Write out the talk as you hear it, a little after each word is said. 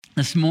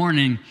This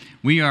morning,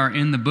 we are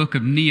in the book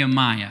of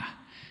Nehemiah.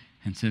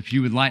 And so if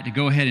you would like to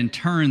go ahead and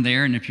turn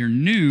there, and if you're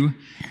new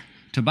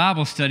to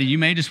Bible study, you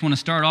may just want to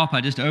start off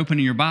by just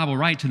opening your Bible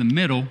right to the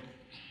middle. And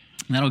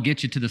that'll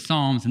get you to the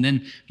Psalms, and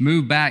then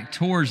move back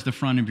towards the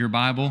front of your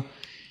Bible,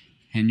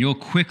 and you'll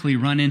quickly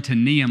run into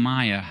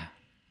Nehemiah.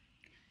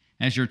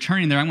 As you're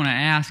turning there, I'm going to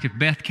ask if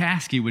Beth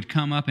Caskey would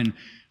come up and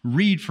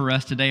read for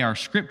us today our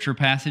scripture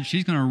passage.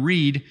 She's going to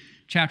read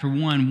chapter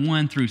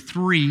 1 through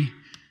 3.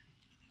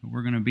 But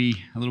we're going to be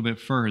a little bit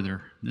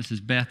further. This is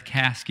Beth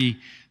Caskey,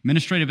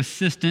 administrative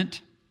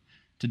assistant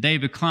to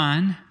David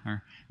Klein,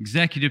 our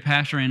executive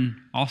pastor, and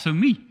also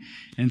me.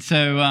 And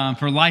so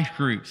for life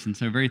groups. And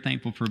so very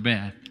thankful for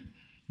Beth.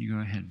 You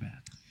go ahead, Beth.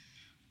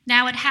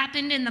 Now it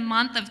happened in the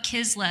month of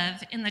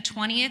Kislev in the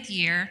 20th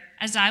year,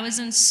 as I was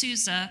in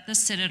Susa, the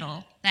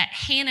citadel, that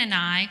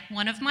Hanani,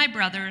 one of my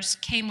brothers,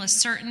 came with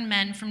certain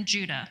men from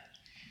Judah.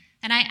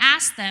 And I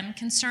asked them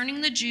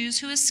concerning the Jews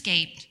who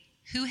escaped,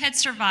 who had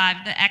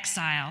survived the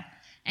exile,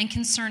 and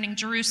concerning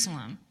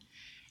Jerusalem.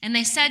 And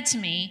they said to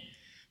me,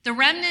 the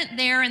remnant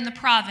there in the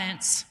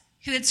province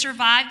who had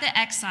survived the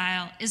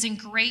exile is in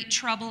great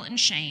trouble and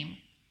shame.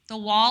 The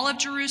wall of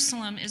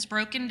Jerusalem is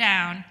broken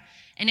down,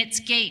 and its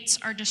gates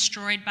are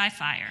destroyed by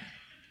fire.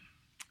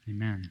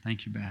 Amen.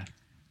 Thank you, Beth.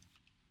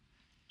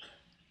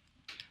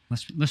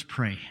 Let's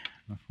pray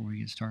before we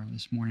get started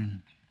this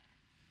morning.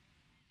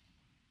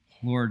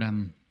 Lord,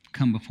 I'm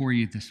come before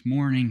you this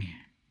morning.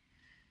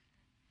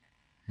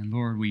 And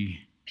Lord,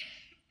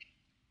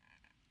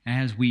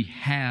 as we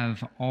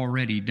have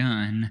already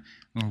done,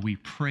 Lord, we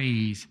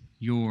praise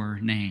your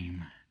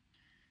name.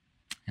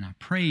 And I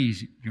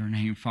praise your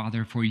name,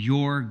 Father, for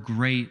your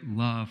great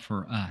love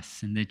for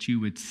us, and that you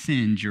would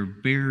send your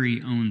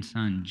very own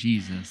Son,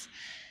 Jesus,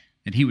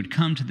 that he would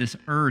come to this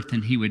earth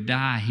and he would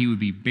die, he would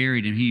be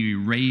buried, and he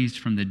would be raised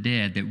from the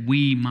dead, that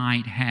we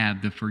might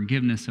have the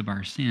forgiveness of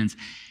our sins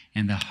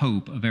and the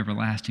hope of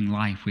everlasting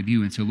life with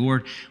you. And so,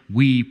 Lord,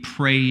 we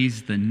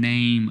praise the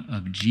name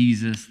of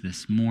Jesus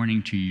this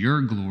morning to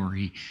your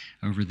glory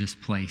over this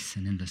place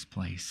and in this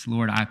place.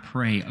 Lord, I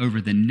pray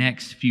over the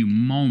next few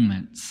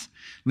moments,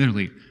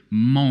 literally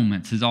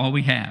moments is all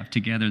we have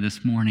together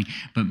this morning,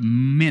 but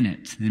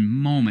minutes and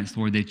moments,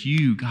 Lord, that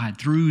you, God,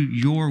 through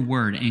your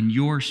word and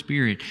your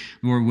spirit,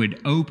 Lord, would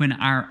open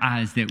our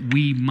eyes that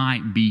we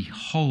might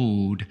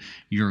behold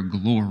your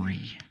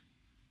glory.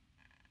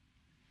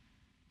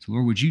 So,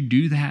 Lord, would you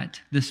do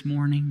that this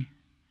morning?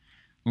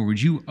 Or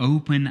would you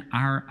open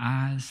our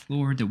eyes,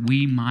 Lord, that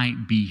we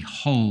might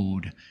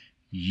behold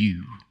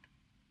you?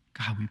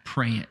 God, we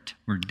pray it.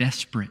 We're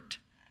desperate.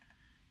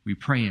 We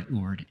pray it,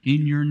 Lord,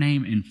 in your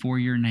name and for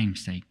your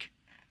name's sake,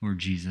 Lord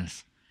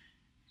Jesus.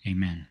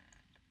 Amen.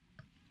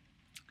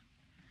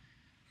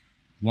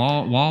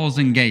 Walls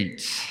and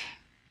gates.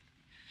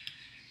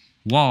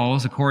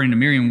 Walls, according to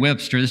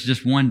Merriam-Webster, this is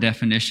just one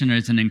definition,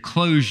 is an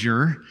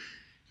enclosure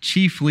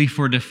chiefly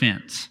for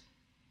defense.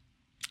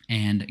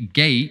 And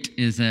gate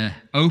is an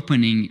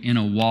opening in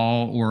a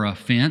wall or a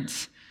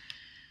fence.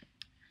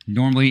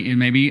 Normally, it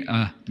may be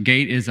a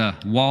gate is a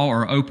wall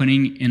or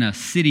opening in a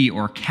city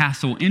or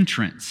castle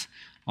entrance,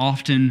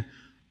 often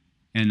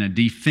in a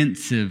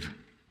defensive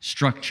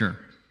structure.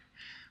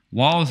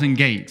 Walls and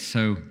gates.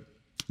 So,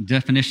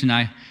 definition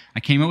I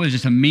came up with is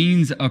just a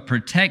means of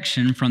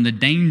protection from the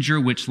danger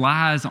which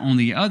lies on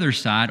the other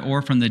side,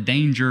 or from the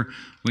danger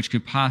which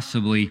could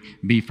possibly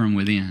be from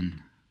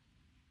within.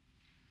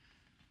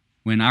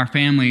 When our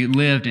family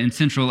lived in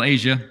Central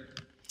Asia,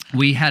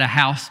 we had a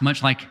house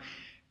much like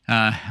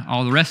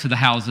all the rest of the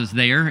houses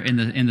there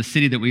in the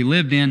city that we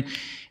lived in,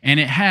 and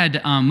it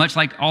had, much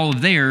like all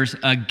of theirs,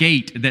 a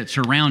gate that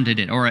surrounded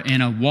it,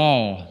 and a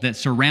wall that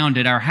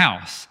surrounded our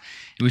house.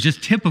 It was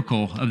just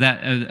typical of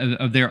that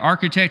of their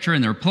architecture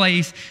and their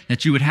place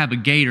that you would have a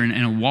gate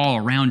and a wall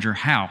around your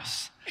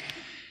house.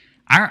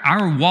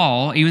 Our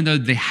wall, even though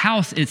the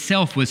house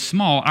itself was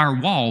small, our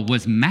wall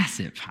was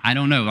massive. I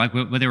don't know, like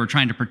what they were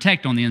trying to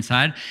protect on the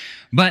inside,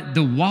 but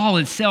the wall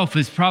itself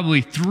is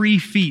probably 3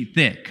 feet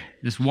thick,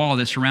 this wall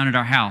that surrounded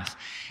our house.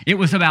 It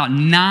was about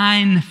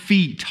 9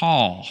 feet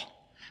tall,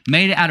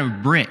 made out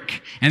of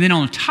brick. And then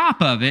on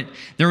top of it,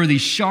 there were these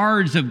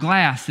shards of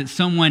glass that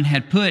someone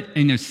had put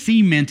and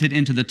cemented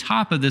into the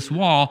top of this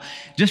wall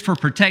just for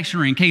protection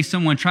or in case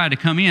someone tried to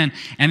come in.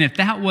 And if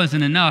that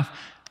wasn't enough,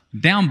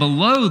 down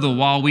below the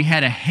wall, we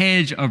had a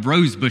hedge of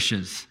rose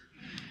bushes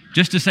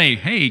just to say,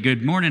 hey,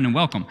 good morning and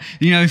welcome.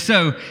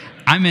 So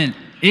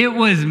it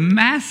was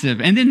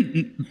massive. And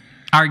then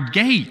our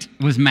gate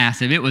was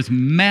massive. It was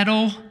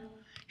metal,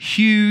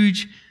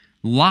 huge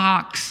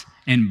locks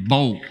and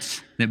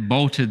bolts that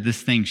bolted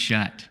this thing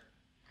shut.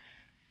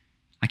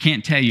 I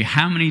can't tell you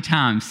how many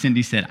times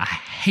Cindy said, I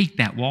hate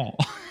that wall.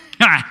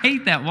 I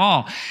hate that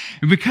wall.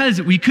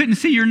 Because we couldn't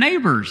see your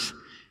neighbors.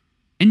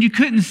 And you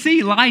couldn't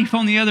see life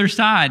on the other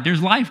side.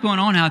 There's life going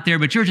on out there,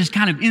 but you're just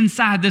kind of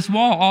inside this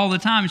wall all the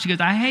time. And she goes,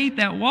 I hate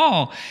that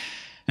wall.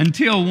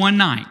 Until one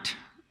night.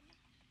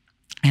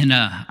 And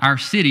our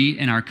city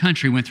and our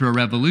country went through a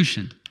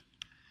revolution.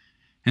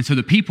 And so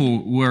the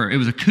people it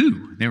was a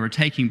coup. They were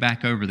taking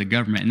back over the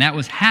government. And that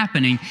was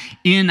happening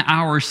in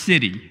our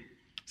city.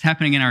 It's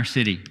happening in our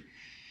city.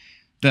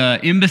 The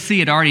embassy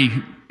had already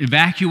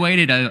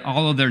evacuated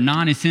all of their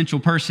non-essential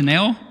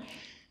personnel.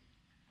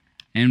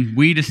 And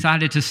we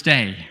decided to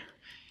stay.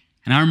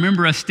 And I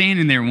remember us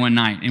standing there one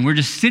night, and we're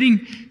just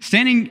standing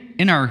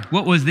in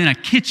what was then a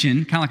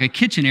kitchen, kind of like a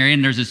kitchen area,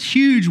 and there's this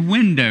huge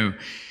window.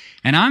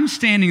 And I'm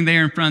standing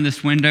there in front of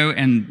this window,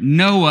 and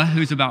Noah,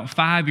 who's about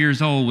 5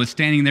 years old, was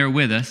standing there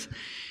with us.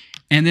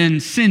 And then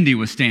Cindy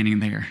was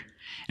standing there.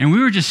 And we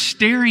were just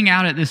staring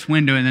out at this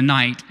window in the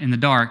night, in the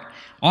dark.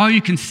 All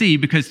you can see,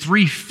 because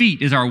 3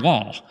 feet is our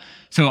wall.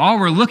 So all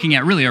we're looking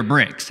at really are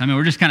bricks. I mean,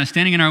 we're just kind of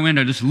standing in our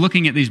window, just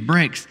looking at these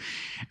bricks.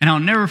 And I'll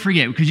never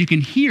forget, because you can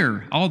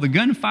hear all the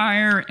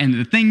gunfire and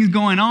the things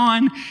going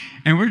on.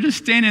 And we're just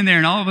standing there,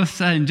 and all of a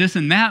sudden, just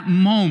in that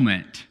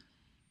moment,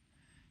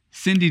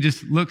 Cindy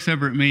just looks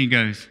over at me and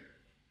goes,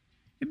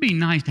 it'd be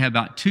nice to have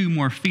about 2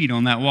 more feet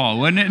on that wall,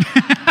 wouldn't it?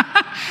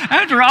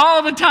 After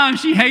all the time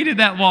she hated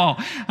that wall,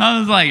 I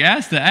was like,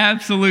 that's the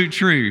absolute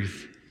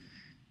truth.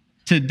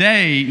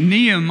 Today,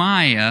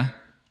 Nehemiah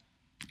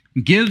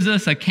gives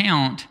us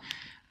account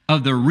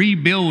of the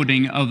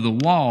rebuilding of the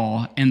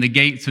wall and the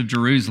gates of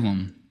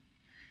Jerusalem.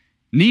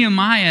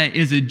 Nehemiah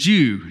is a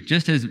Jew.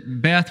 Just as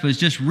Beth was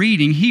just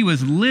reading, he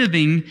was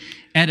living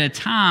at a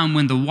time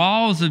when the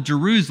walls of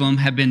Jerusalem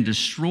have been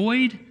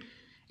destroyed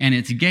and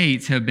its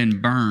gates have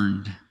been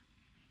burned.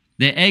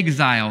 The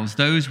exiles,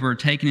 those who were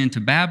taken into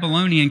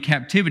Babylonian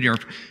captivity or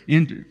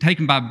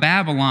taken by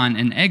Babylon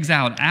and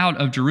exiled out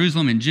of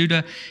Jerusalem and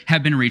Judah,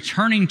 have been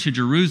returning to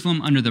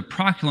Jerusalem under the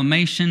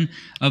proclamation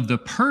of the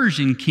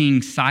Persian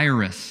king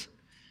Cyrus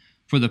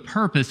for the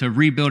purpose of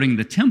rebuilding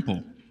the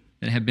temple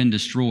that had been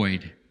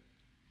destroyed.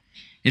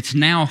 It's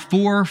now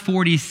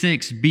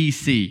 446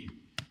 BC,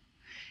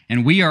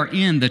 and we are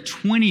in the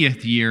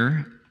 20th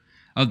year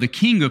of the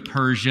king of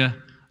Persia,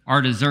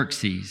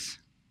 Artaxerxes.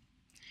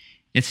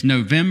 It's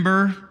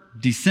November,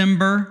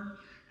 December,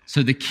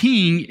 so the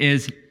king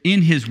is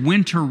in his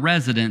winter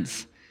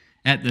residence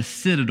at the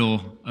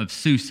citadel of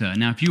Susa.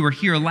 Now, if you were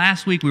here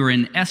last week, we were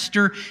in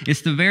Esther.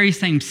 It's the very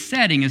same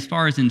setting as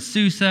far as in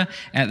Susa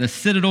at the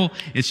citadel.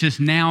 It's just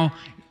now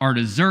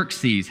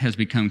Artaxerxes has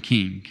become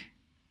king.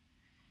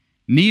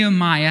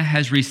 Nehemiah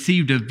has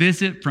received a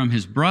visit from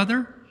his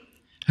brother,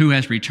 who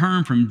has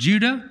returned from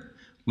Judah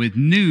with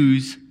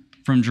news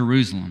from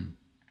Jerusalem.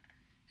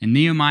 And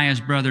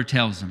Nehemiah's brother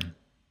tells him,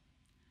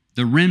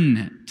 the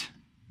remnant,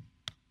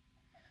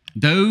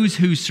 those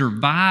who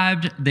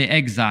survived the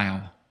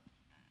exile,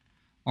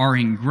 are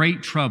in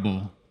great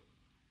trouble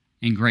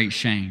and great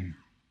shame.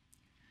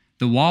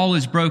 The wall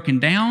is broken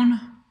down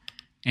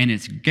and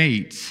its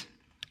gates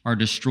are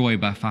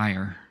destroyed by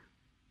fire.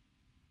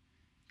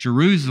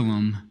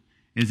 Jerusalem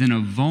is in a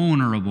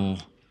vulnerable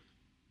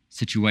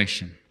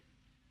situation.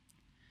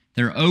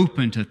 They're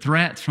open to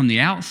threats from the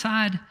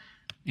outside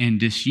and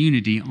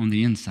disunity on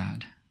the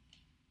inside.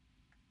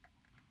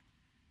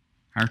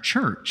 Our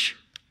church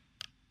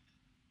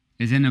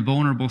is in a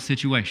vulnerable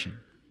situation.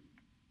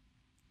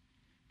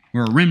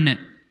 We're a remnant.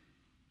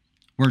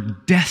 We're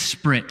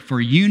desperate for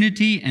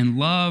unity and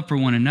love for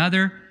one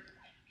another.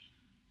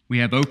 We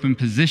have open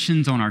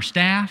positions on our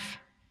staff.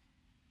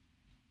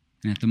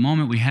 And at the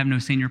moment, we have no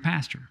senior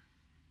pastor.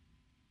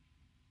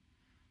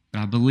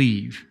 But I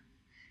believe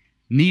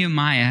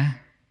Nehemiah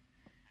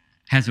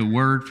has a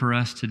word for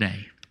us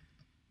today.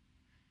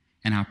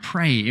 And I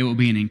pray it will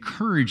be an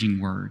encouraging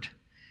word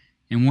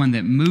and one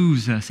that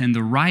moves us in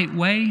the right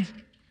way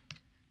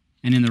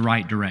and in the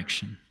right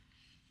direction.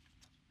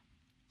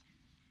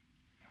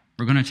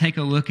 We're going to take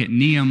a look at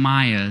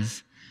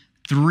Nehemiah's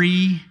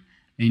 3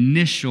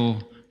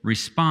 initial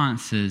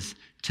responses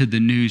to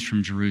the news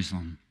from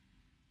Jerusalem.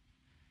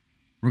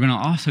 We're going to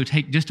also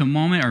take just a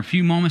moment or a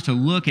few moments to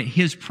look at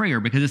his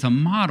prayer because it's a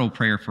model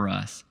prayer for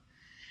us.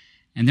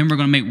 And then we're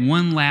going to make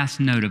one last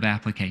note of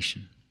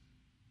application.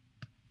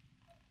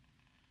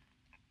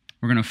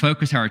 We're going to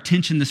focus our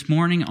attention this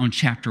morning on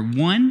chapter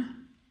 1,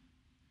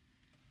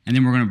 and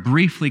then we're going to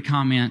briefly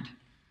comment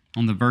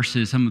on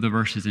some of the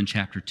verses in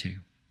chapter 2.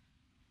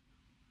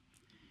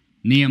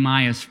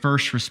 Nehemiah's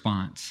first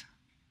response.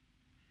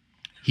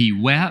 He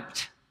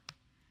wept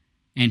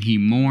and he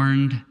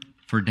mourned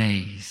for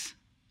days.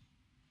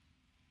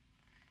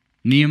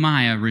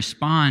 Nehemiah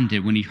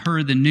responded when he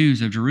heard the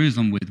news of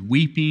Jerusalem with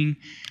weeping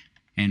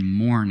and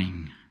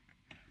mourning.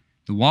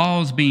 The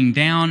walls being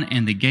down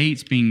and the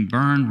gates being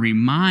burned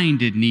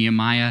reminded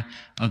Nehemiah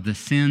of the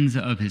sins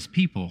of his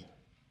people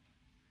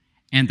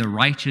and the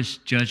righteous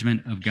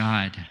judgment of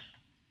God.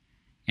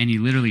 And he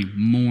literally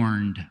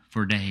mourned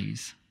for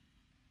days.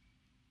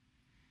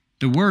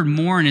 The word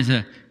mourn is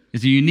a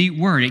unique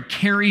word. It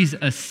carries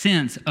a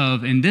sense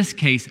of, in this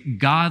case,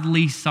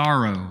 godly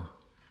sorrow.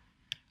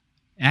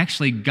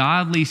 Actually,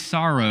 godly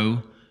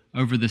sorrow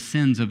over the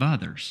sins of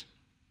others.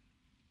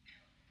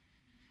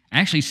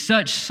 Actually,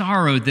 such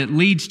sorrow that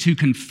leads to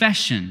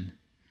confession,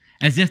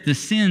 as if the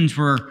sins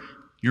were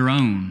your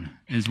own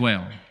as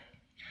well.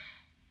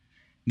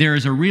 There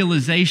is a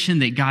realization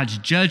that God's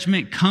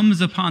judgment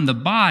comes upon the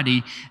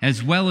body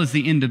as well as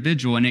the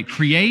individual, and it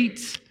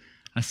creates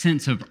a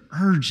sense of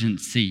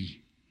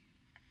urgency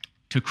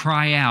to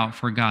cry out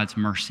for God's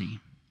mercy.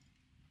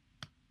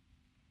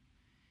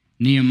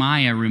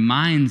 Nehemiah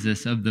reminds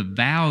us of the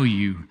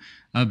value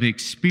of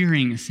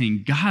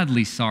experiencing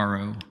godly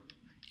sorrow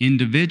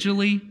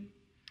individually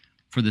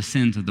for the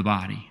sins of the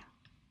body.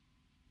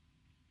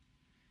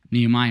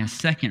 Nehemiah's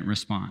second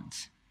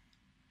response: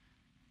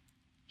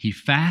 he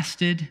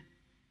fasted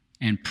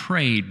and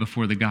prayed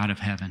before the God of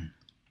heaven.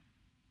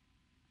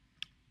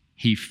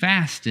 He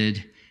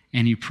fasted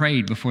and he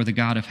prayed before the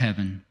God of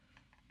heaven.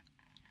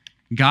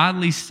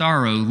 Godly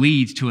sorrow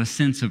leads to a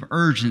sense of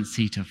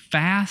urgency to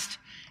fast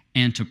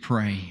and to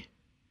pray.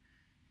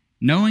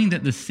 Knowing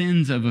that the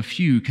sins of a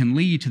few can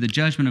lead to the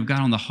judgment of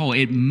God on the whole,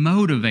 it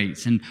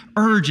motivates and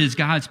urges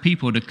God's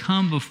people to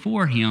come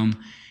before him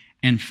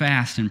and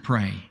fast and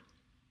pray.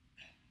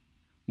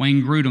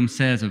 Wayne Grudem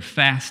says of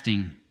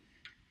fasting,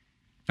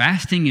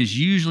 fasting is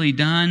usually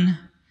done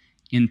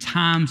in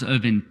times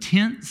of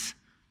intense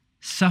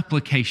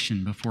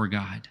supplication before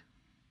God,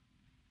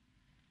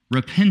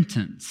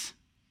 repentance,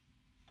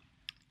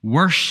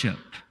 worship,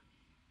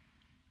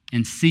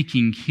 and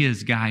seeking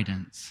his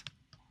guidance.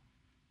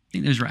 I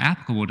think those are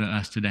applicable to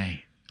us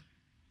today.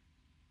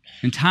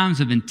 In times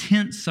of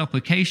intense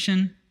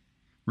supplication,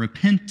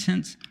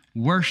 repentance,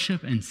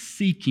 worship, and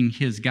seeking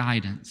his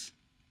guidance.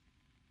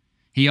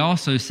 He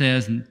also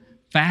says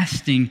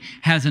fasting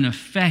has an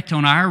effect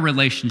on our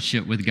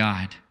relationship with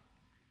God.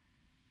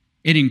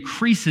 It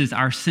increases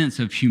our sense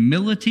of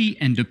humility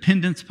and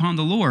dependence upon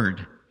the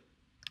Lord.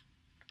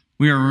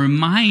 We are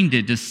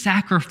reminded to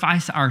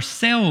sacrifice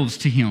ourselves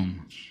to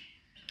him.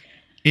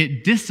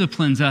 It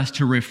disciplines us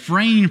to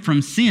refrain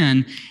from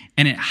sin,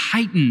 and it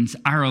heightens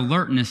our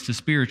alertness to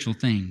spiritual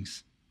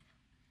things.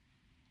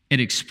 It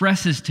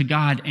expresses to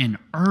God an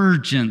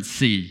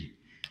urgency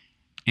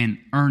and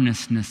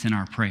earnestness in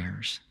our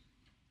prayers.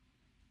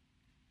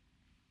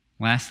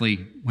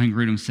 Lastly, Wayne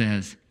Grudem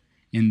says,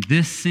 in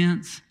this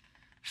sense,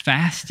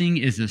 fasting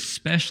is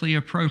especially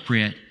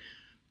appropriate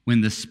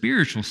when the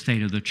spiritual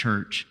state of the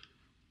church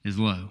is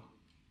low.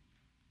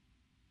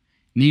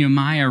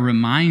 Nehemiah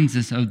reminds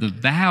us of the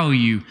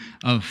value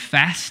of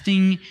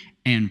fasting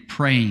and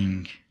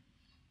praying.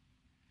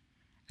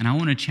 And I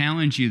want to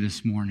challenge you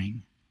this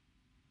morning.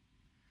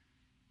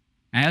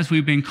 As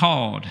we've been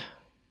called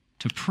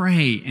to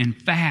pray and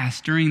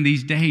fast during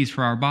these days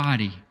for our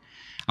body,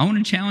 I want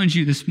to challenge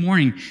you this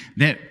morning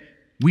that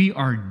we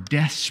are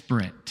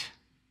desperate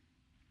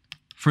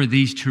for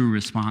these two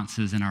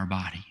responses in our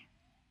body.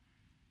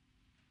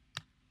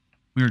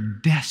 We're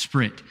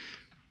desperate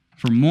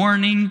for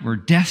mourning, we're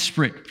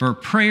desperate for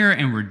prayer,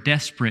 and we're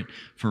desperate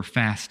for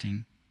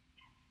fasting.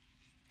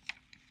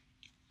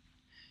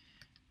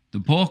 The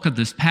bulk of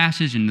this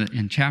passage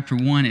in chapter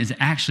 1 is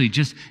actually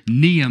just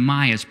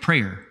Nehemiah's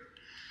prayer.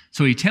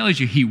 So he tells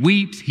you he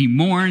weeps, he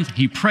mourns,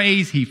 he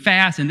prays, he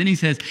fasts, and then he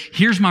says,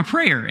 here's my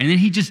prayer. And then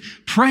he just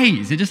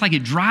prays. It's just like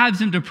it drives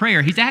him to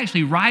prayer. He's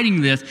actually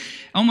writing this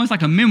almost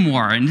like a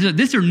memoir. And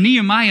these are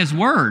Nehemiah's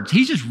words.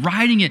 He's just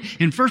writing it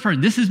in first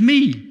person. This is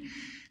me.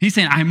 He's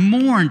saying, I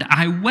mourned,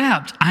 I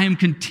wept, I am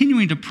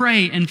continuing to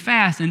pray and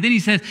fast. And then he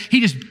says,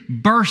 he just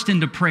burst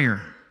into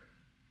prayer.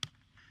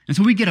 And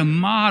so we get a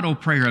model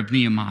prayer of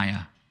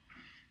Nehemiah.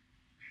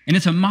 And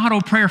it's a model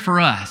prayer for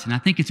us. And I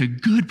think it's a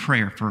good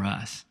prayer for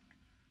us.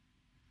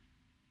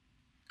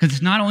 Because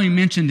it's not only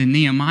mentioned in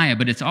Nehemiah,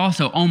 but it's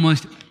also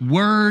almost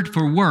word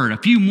for word. A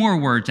few more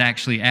words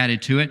actually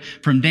added to it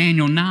from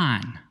Daniel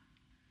 9.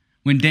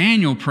 When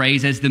Daniel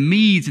prays, as the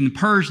Medes and the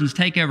Persians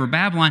take over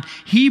Babylon,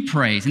 he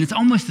prays. And it's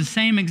almost the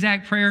same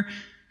exact prayer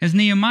as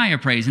Nehemiah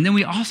prays. And then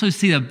we also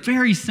see a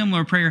very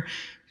similar prayer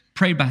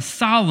prayed by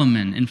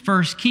Solomon in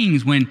 1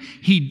 Kings when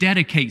he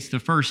dedicates the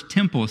first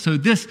temple. So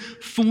this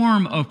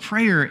form of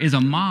prayer is a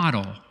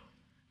model.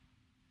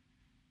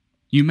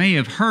 You may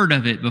have heard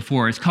of it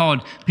before. It's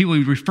called, people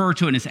refer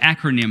to it in its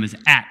acronym as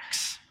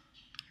ACTS.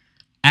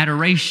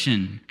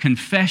 Adoration,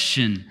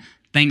 confession,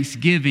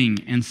 thanksgiving,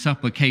 and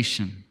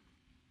supplication.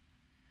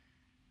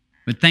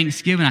 But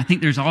thanksgiving, I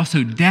think there's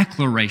also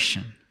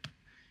declaration.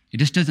 It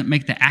just doesn't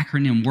make the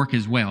acronym work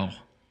as well.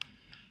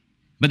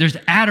 But there's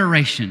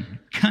adoration,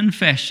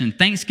 confession,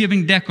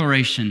 thanksgiving,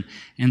 declaration,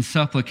 and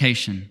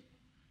supplication.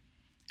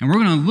 And we're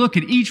going to look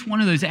at each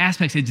one of those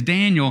aspects as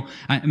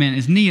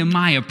as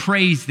Nehemiah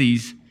prays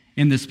these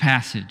in this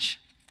passage.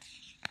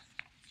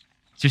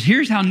 So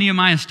here's how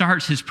Nehemiah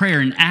starts his prayer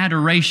in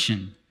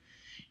adoration.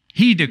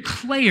 He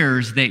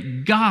declares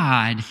that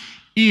God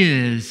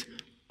is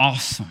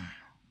awesome.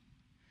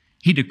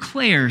 He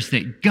declares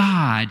that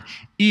God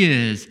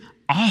is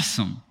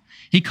awesome.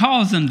 He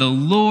calls him the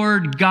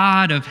Lord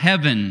God of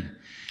heaven.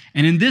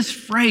 And in this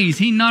phrase,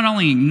 he not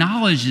only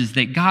acknowledges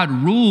that God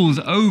rules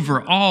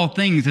over all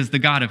things as the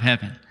God of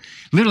heaven.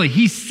 Literally,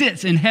 he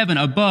sits in heaven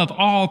above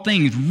all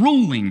things,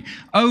 ruling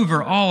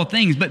over all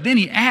things. But then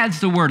he adds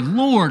the word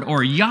Lord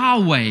or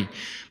Yahweh,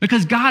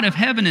 because God of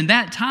heaven in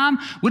that time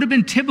would have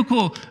been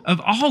typical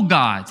of all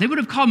gods. They would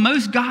have called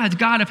most gods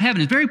God of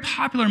heaven. It's very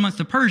popular amongst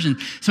the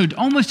Persians. So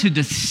almost to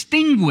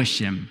distinguish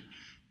him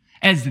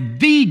as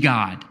the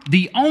God,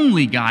 the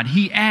only God,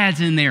 he adds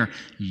in there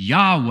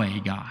Yahweh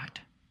God,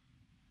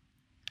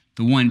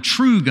 the one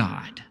true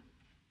God.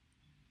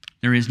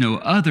 There is no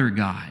other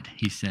God,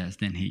 he says,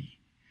 than he.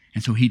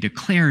 And so he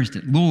declares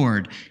that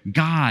Lord,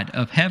 God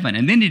of heaven.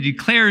 And then he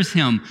declares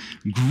him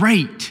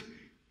great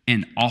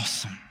and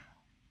awesome.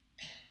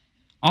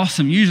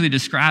 Awesome usually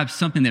describes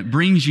something that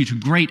brings you to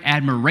great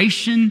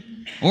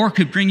admiration or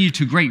could bring you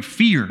to great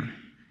fear,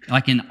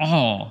 like in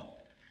awe.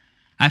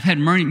 I've had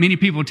many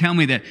people tell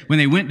me that when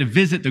they went to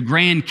visit the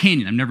Grand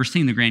Canyon, I've never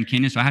seen the Grand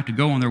Canyon, so I have to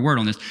go on their word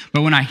on this,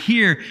 but when I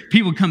hear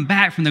people come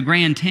back from the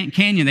Grand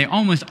Canyon, they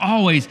almost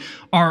always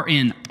are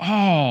in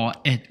awe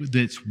at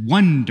its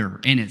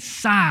wonder and its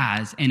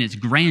size and its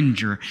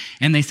grandeur,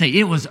 and they say,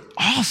 it was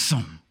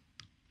awesome,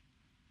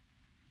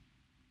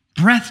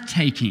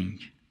 breathtaking,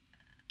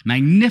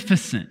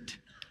 magnificent,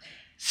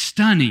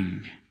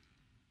 stunning,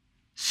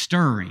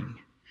 stirring.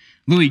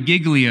 Louis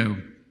Giglio,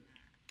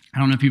 I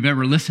don't know if you've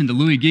ever listened to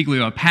Louis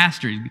Giglio, a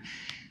pastor.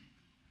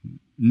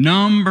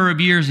 Number of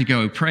years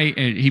ago,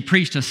 he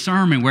preached a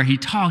sermon where he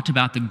talked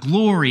about the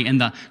glory and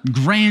the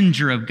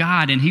grandeur of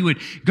God, and he would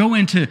go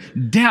into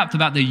depth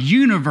about the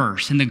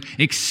universe and the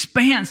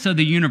expanse of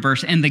the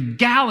universe and the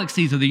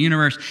galaxies of the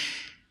universe,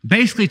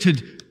 basically to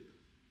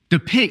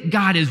depict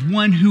God as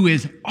one who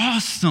is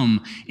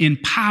awesome in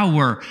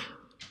power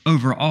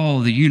over all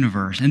the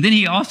universe. And then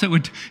he also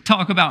would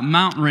talk about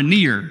Mount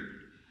Rainier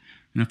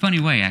in a funny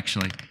way,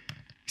 actually.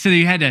 So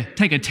he had to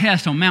take a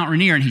test on Mount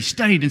Rainier, and he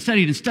studied and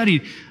studied and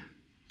studied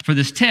for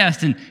this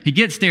test, and he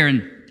gets there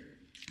and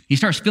he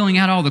starts filling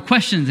out all the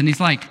questions, and he's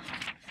like,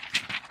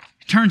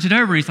 turns it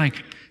over, he's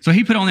like, so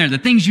he put on there, the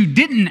things you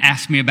didn't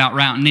ask me about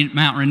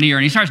Mount Rainier,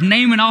 and he starts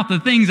naming off the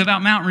things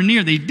about Mount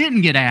Rainier that he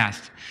didn't get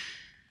asked.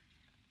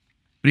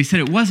 But he said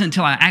it wasn't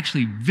until I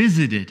actually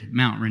visited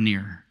Mount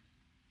Rainier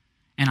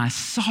and I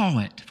saw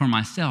it for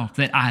myself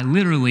that I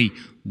literally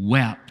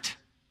wept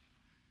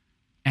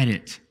at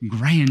its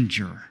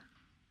grandeur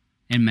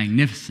and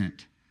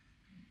magnificent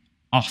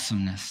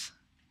awesomeness.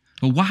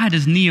 But why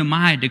does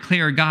Nehemiah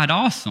declare God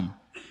awesome?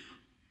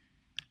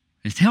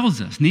 It tells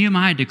us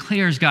Nehemiah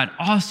declares God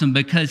awesome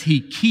because he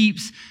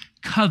keeps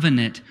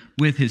covenant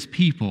with his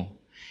people,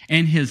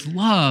 and his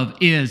love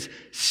is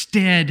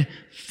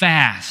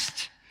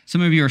steadfast.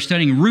 Some of you are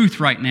studying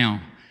Ruth right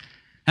now.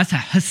 That's a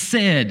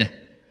hesed,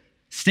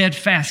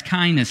 steadfast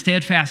kindness,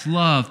 steadfast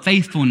love,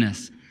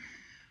 faithfulness.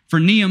 For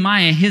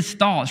Nehemiah, his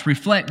thoughts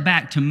reflect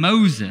back to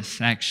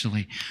Moses,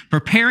 actually,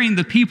 preparing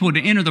the people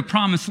to enter the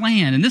promised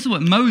land. And this is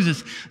what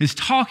Moses is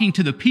talking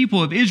to the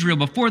people of Israel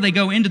before they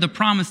go into the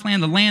promised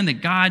land, the land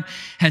that God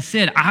has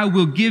said, I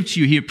will give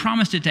to you. He had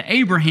promised it to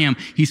Abraham.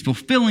 He's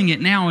fulfilling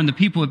it now in the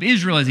people of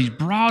Israel as he's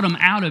brought them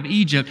out of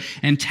Egypt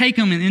and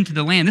taken them into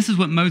the land. This is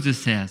what Moses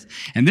says.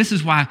 And this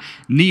is why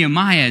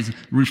Nehemiah is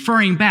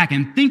referring back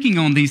and thinking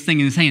on these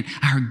things and saying,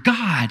 our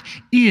God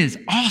is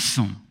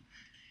awesome.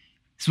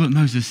 This is what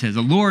Moses says.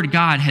 The Lord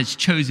God has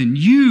chosen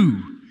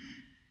you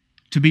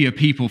to be a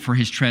people for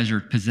his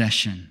treasured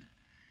possession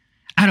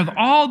out of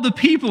all the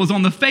peoples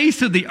on the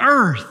face of the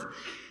earth.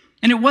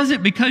 And it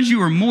wasn't because you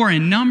were more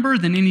in number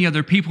than any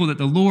other people that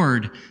the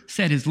Lord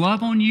set his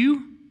love on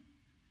you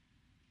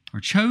or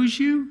chose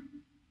you,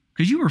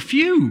 because you were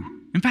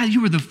few. In fact,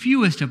 you were the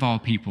fewest of all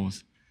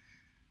peoples.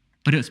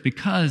 But it's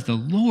because the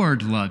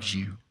Lord loves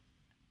you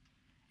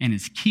and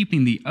is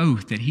keeping the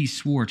oath that he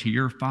swore to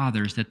your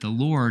fathers, that the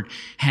Lord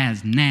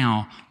has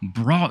now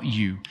brought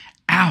you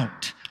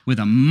out with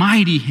a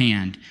mighty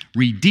hand,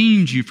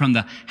 redeemed you from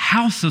the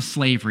house of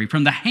slavery,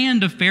 from the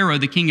hand of Pharaoh,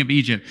 the king of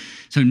Egypt.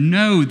 So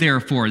know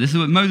therefore, this is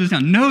what Moses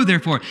said, know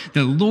therefore,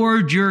 the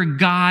Lord your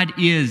God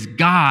is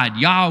God,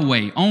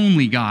 Yahweh,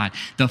 only God,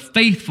 the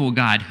faithful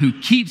God who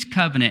keeps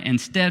covenant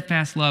and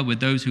steadfast love with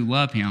those who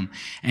love him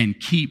and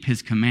keep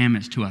his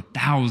commandments to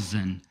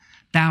 1,000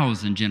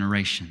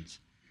 generations.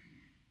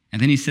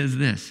 And then he says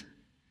this,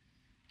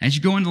 as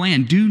you go into the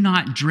land, do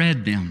not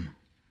dread them,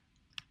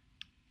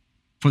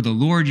 for the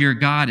Lord your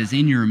God is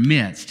in your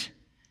midst,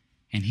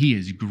 and he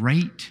is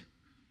great,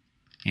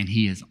 and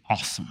he is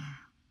awesome.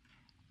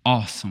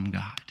 Awesome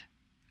God.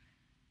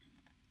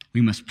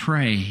 We must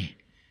pray,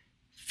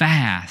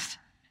 fast,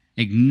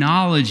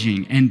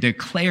 acknowledging and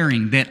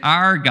declaring that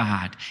our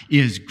God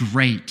is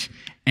great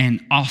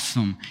and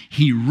awesome.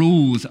 He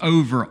rules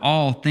over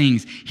all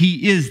things.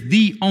 He is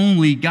the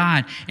only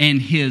God, and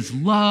his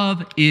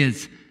love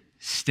is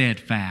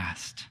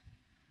steadfast.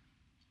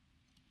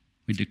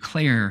 We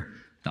declare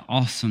the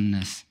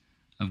awesomeness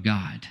of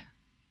God.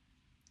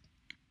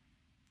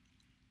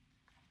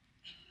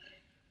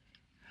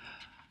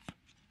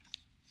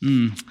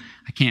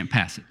 I can't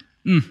pass it.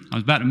 I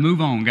was about to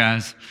move on,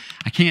 guys.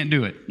 I can't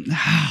do it.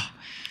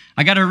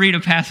 I got to read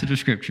a passage of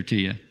scripture to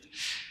you.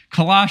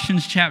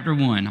 Colossians chapter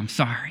 1. I'm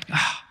sorry.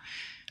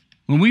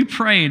 when we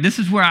pray, this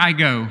is where I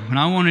go. When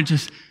I want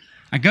to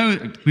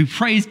we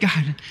praise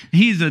God.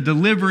 He's a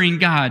delivering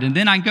God. And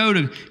then I go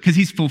to, because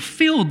he's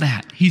fulfilled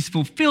that. He's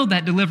fulfilled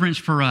that deliverance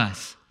for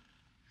us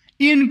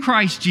in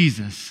Christ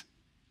Jesus.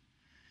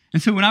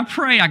 And so when I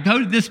pray, I go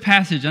to this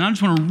passage and I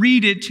just want to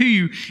read it to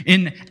you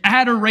in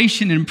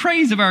adoration and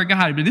praise of our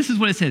God. But this is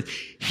what it says.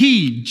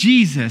 He,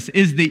 Jesus,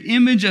 is the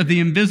image of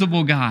the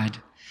invisible God,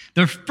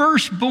 the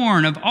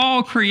firstborn of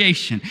all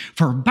creation.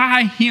 For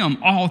by him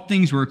all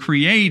things were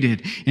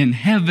created in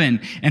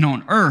heaven and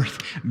on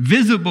earth,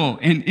 visible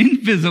and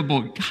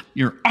invisible. God,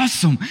 you're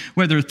awesome.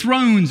 Whether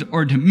thrones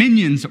or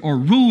dominions or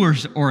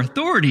rulers or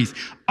authorities,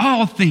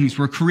 all things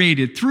were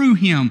created through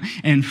him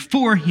and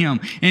for him.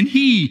 And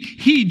he,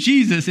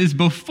 Jesus, is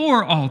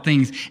before all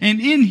things,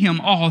 and in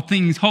him all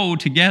things hold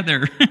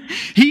together.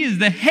 He is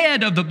the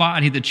head of the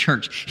body, the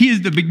church. He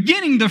is the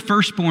beginning, the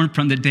firstborn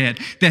from the dead,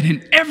 that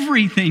in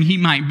everything he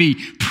might be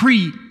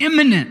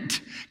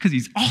preeminent, because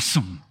he's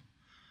awesome.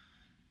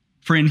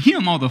 For in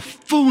him all the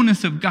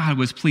fullness of God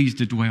was pleased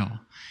to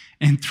dwell,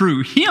 and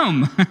through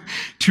him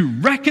to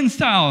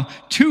reconcile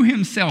to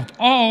himself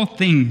all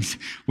things,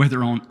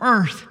 whether on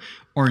earth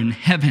or in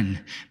heaven,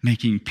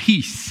 making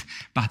peace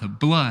by the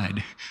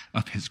blood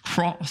of his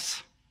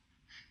cross.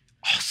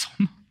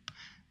 Awesome.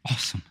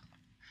 Awesome.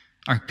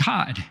 Our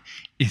God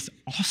is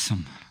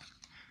awesome.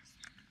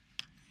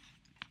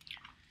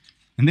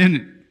 And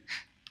then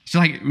it's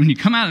like when you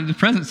come out of the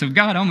presence of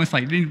God, almost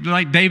like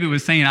David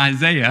was saying,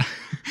 Isaiah,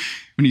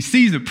 when he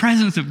sees the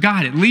presence of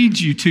God, it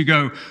leads you to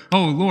go,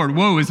 oh Lord,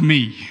 woe is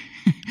me.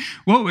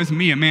 Woe is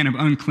me, a man of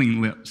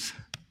unclean lips.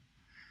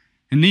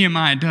 And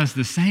Nehemiah does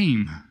the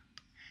same.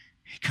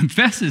 He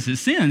confesses his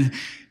sins.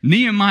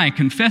 Nehemiah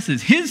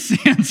confesses his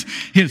sins,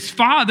 his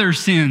father's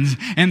sins,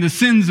 and the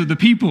sins of the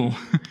people.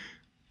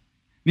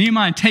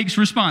 Nehemiah takes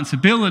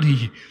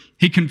responsibility.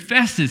 He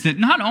confesses that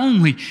not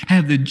only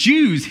have the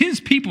Jews, his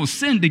people,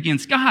 sinned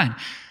against God,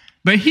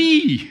 but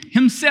he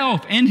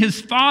himself and his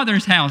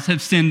father's house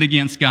have sinned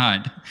against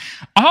God.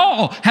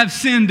 All have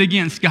sinned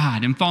against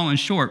God and fallen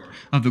short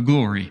of the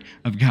glory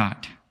of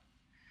God.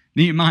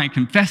 Nehemiah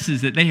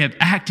confesses that they have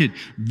acted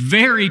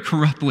very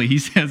corruptly, he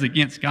says,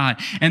 against God,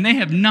 and they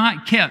have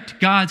not kept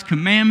God's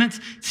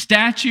commandments,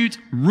 statutes,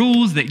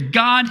 rules that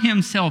God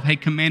himself had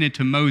commanded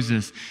to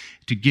Moses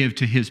to give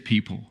to his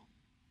people.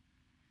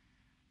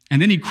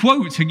 And then he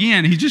quotes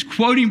again, he's just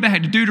quoting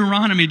back to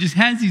Deuteronomy, just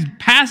has these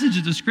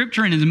passages of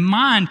scripture in his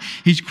mind,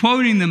 he's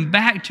quoting them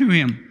back to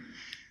him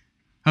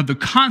of the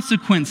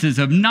consequences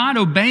of not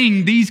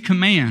obeying these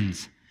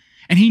commands.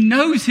 And he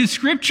knows his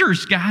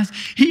scriptures, guys.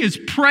 He is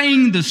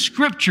praying the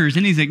scriptures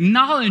and he's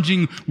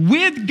acknowledging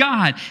with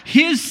God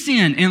his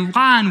sin in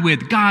line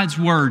with God's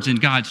words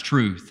and God's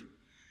truth.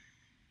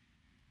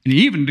 And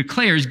he even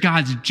declares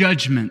God's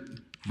judgment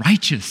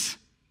righteous.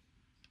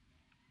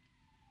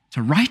 It's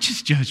a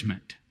righteous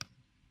judgment.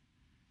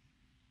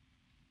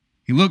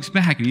 He looks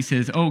back and he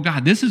says, oh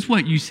God, this is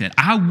what you said.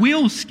 I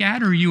will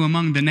scatter you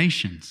among the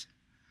nations.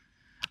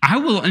 I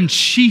will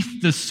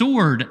unsheath the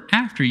sword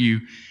after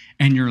you,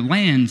 and your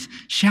lands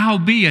shall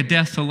be a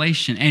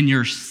desolation, and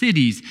your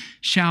cities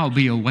shall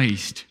be a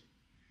waste.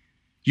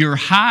 Your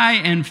high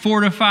and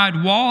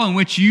fortified wall in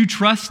which you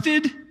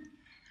trusted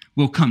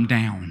will come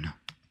down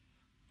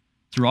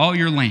through all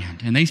your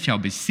land, and they shall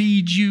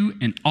besiege you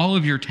and all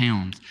of your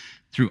towns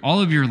through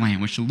all of your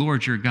land, which the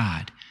Lord your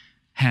God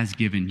has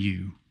given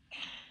you.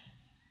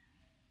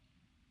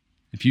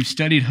 If you've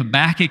studied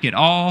Habakkuk at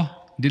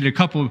all, did it a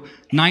couple of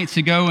nights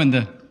ago in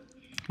the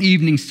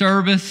evening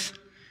service,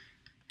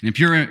 and if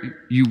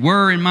you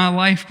were in my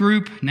life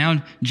group,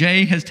 now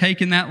Jay has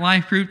taken that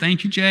life group.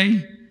 Thank you,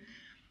 Jay.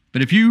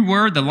 But if you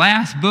were, the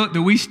last book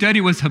that we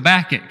studied was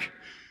Habakkuk.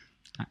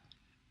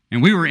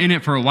 And we were in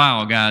it for a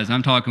while, guys.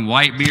 I'm talking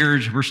white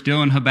beards. We're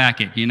still in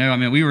Habakkuk.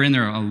 We were in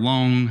there a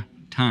long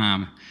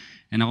time.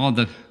 And all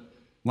the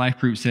life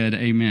group said,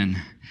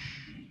 amen.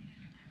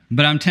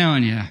 But I'm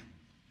telling you,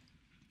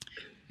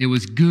 it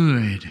was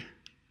good.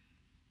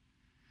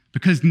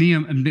 Because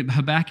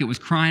Habakkuk was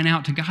crying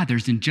out to God,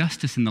 there's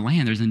injustice in the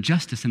land, there's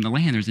injustice in the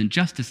land, there's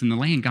injustice in the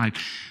land. God,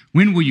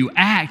 when will you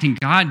act? And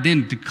God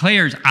then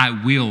declares,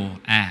 I will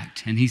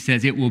act. And he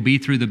says it will be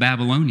through the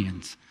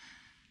Babylonians,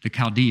 the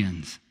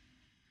Chaldeans.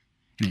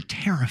 And it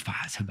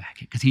terrifies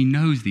Habakkuk because he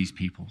knows these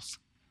peoples.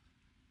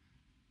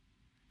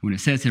 When it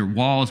says their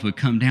walls would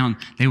come down,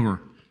 they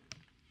were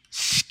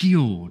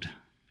skilled.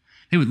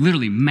 They would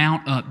literally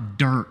mount up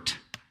dirt,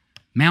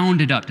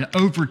 mounded up to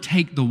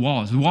overtake the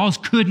walls. The walls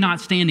could not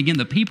stand again.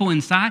 The people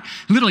inside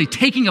literally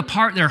taking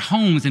apart their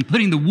homes and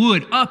putting the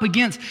wood up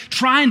against,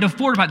 trying to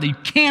fortify. They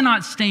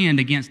cannot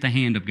stand against the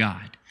hand of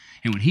God.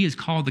 And when he has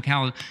called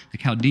the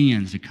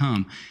Chaldeans to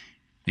come,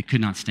 they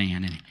could not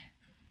stand. And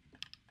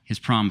his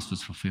promise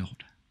was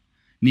fulfilled.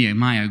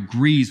 Nehemiah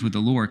agrees with the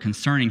Lord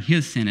concerning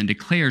his sin and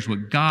declares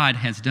what God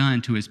has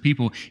done to his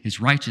people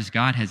is righteous.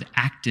 God has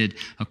acted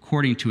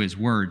according to his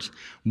words.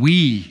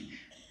 We,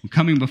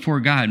 coming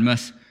before God,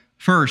 must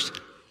first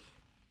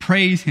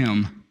praise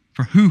him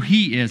for who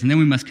he is. And then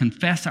we must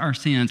confess our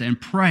sins and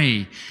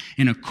pray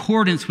in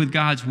accordance with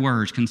God's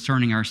words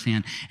concerning our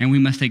sin. And we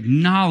must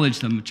acknowledge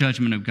the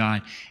judgment of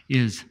God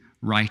is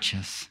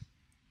righteous.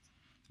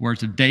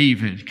 Words of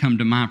David come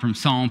to mind from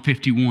Psalm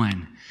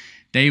 51.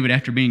 David,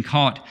 after being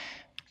caught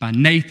by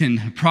Nathan,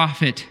 the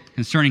prophet,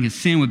 concerning his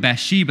sin with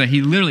Bathsheba,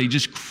 he literally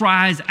just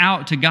cries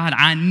out to God,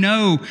 I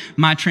know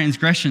my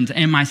transgressions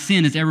and my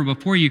sin is ever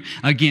before you.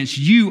 Against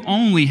you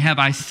only have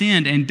I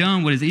sinned and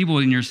done what is evil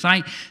in your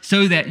sight,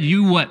 so that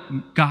you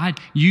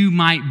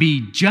might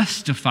be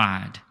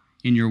justified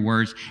in your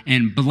words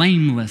and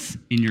blameless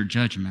in your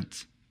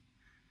judgments.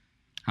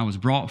 I was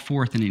brought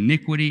forth in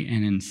iniquity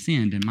and in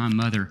sin, and my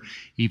mother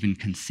even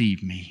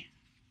conceived me.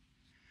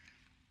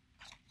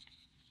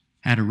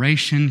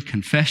 Adoration,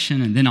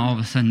 confession, and then all of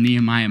a sudden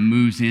Nehemiah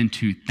moves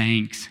into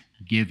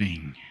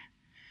thanksgiving.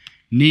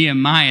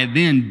 Nehemiah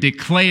then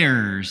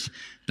declares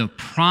the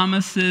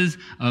promises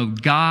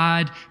of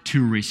God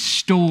to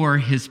restore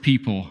his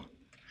people.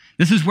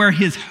 This is where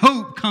his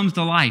hope comes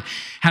to life.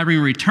 Having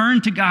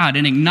returned to God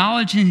and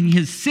acknowledging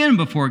his sin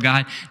before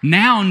God,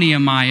 now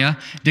Nehemiah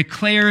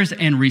declares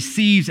and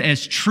receives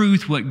as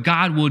truth what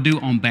God will do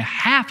on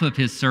behalf of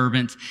his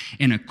servants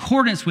in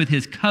accordance with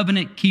his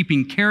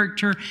covenant-keeping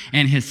character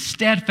and his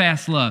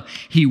steadfast love.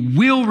 He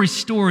will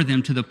restore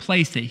them to the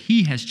place that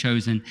he has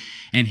chosen,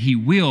 and he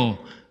will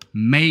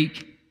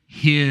make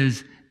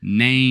his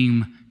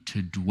name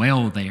to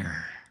dwell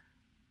there.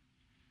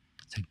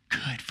 It's a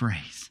good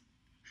phrase.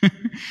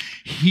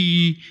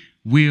 He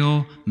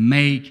will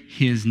make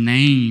his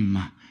name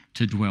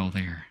to dwell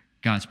there.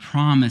 God's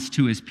promise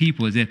to his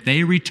people is if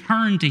they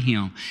return to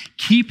him,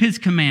 keep his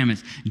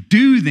commandments,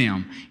 do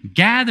them,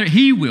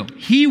 he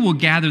will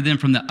gather them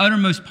from the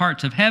uttermost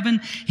parts of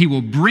heaven. He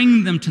will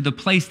bring them to the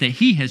place that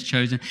he has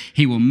chosen.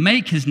 He will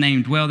make his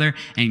name dwell there,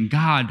 and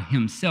God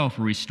himself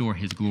will restore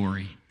his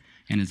glory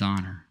and his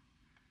honor.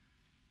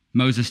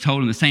 Moses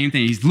told him the same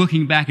thing. He's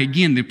looking back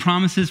again, the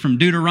promises from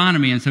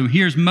Deuteronomy. And so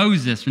here's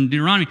Moses from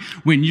Deuteronomy.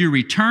 When you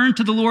return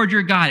to the Lord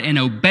your God and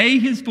obey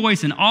his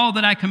voice in all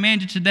that I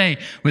command you today,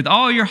 with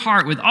all your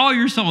heart, with all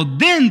your soul,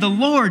 then the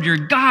Lord your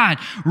God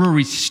will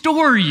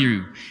restore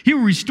you. He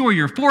will restore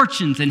your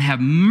fortunes and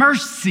have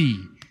mercy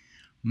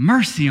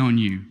on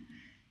you.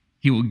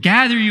 He will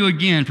gather you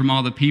again from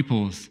all the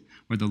peoples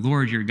where the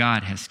Lord your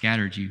God has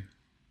scattered you.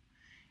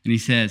 And he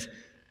says,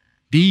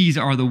 these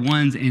are the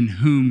ones in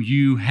whom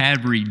you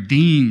have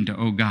redeemed,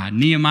 O God.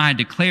 Nehemiah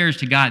declares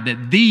to God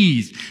that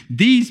these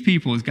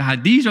people,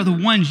 God, these are the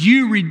ones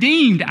you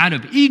redeemed out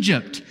of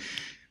Egypt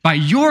by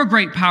your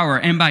great power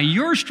and by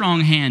your strong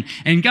hand.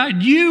 And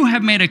God, you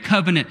have made a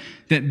covenant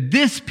that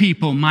this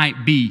people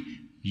might be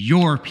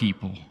your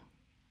people.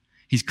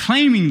 He's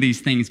claiming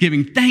these things,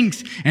 giving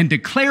thanks and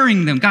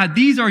declaring them. God,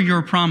 these are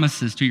your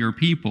promises to your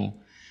people.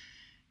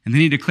 And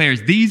then he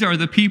declares, these are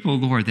the people,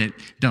 Lord, that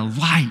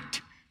delight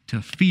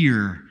to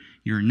fear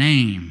your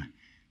name,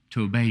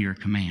 to obey your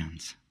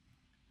commands.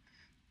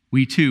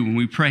 We too, when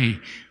we pray,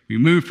 we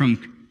move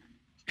from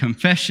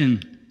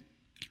confession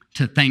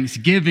to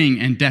thanksgiving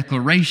and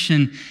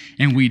declaration,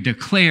 and we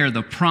declare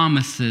the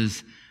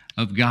promises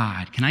of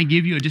God. Can I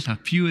give you just a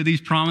few of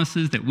these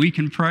promises that we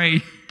can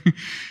pray?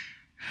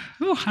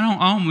 I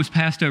almost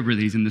passed over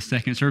these in the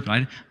second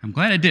service. I'm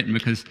glad I didn't,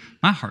 because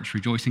my heart's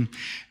rejoicing.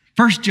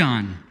 1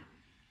 John,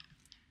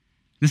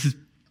 this is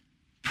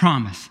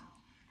promise.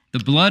 The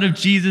blood of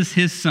Jesus,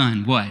 his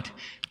son, what?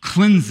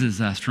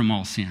 Cleanses us from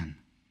all sin.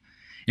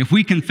 If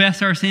we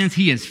confess our sins,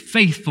 he is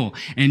faithful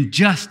and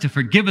just to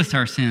forgive us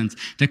our sins,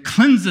 to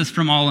cleanse us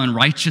from all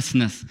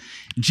unrighteousness.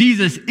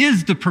 Jesus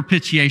is the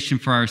propitiation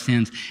for our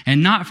sins,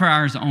 and not for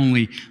ours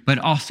only, but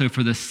also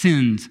for the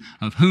sins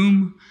of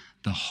whom?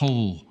 The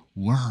whole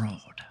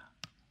world.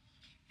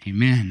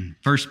 Amen.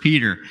 1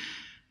 Peter,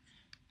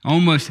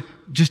 almost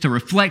just a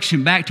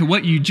reflection back to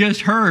what you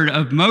just heard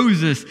of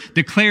Moses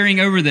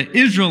declaring over the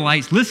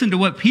Israelites. Listen to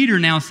what Peter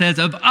now says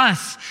of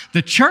us,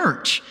 the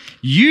church.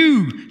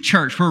 You,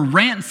 church, were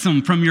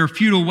ransomed from your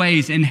futile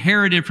ways,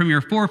 inherited from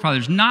your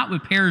forefathers, not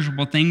with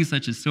perishable things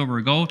such as silver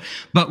or gold,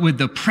 but with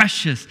the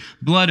precious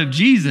blood of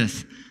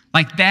Jesus,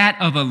 like that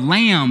of a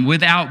lamb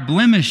without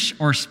blemish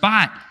or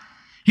spot.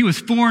 He was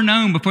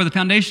foreknown before the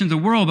foundations of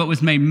the world, but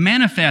was made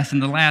manifest in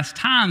the last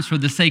times for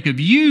the sake of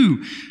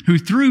you, who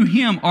through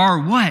him are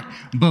what?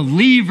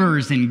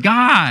 Believers in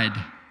God,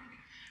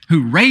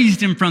 who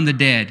raised him from the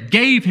dead,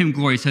 gave him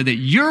glory, so that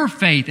your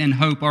faith and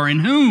hope are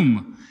in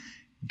whom?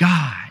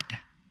 God.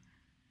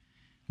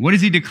 What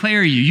does he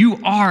declare you?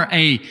 You are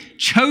a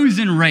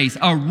chosen race,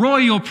 a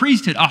royal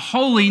priesthood, a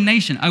holy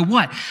nation, a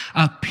what?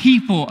 A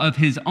people of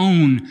his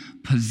own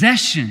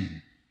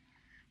possession.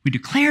 We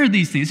declare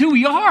these things, who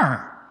we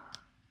are.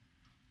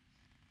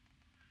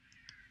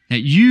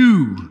 That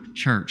you,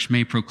 church,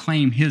 may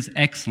proclaim his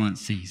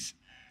excellencies,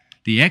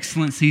 the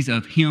excellencies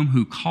of him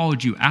who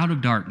called you out of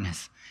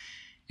darkness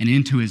and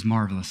into his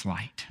marvelous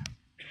light.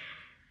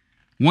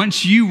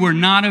 Once you were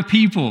not a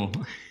people.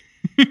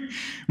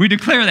 We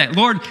declare that.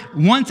 Lord,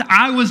 once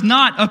I was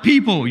not a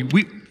people.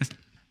 That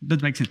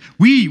doesn't make sense.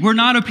 We were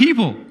not a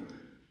people.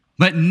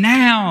 But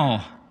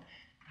now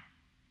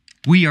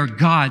We are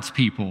God's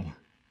people.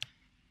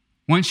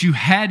 Once you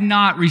had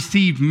not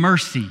received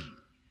mercy,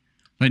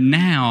 but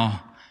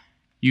now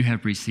you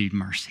have received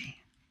mercy.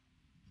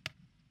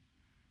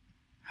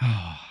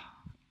 Oh.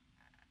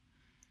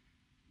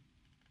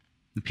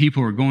 The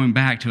people are going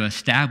back to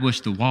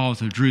establish the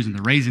walls of Jerusalem.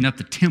 They're raising up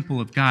the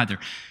temple of God. They're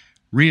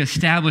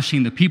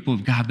reestablishing the people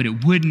of God, but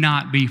it would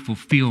not be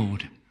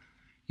fulfilled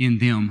in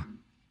them.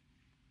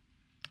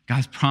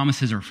 God's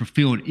promises are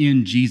fulfilled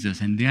in Jesus,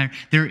 and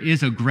there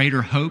is a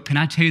greater hope. Can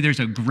I tell you there's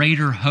a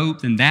greater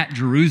hope than that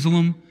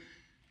Jerusalem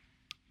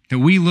that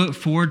we look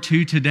forward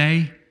to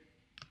today?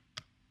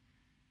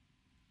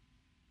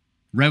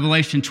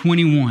 Revelation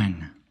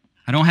 21.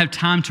 I don't have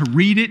time to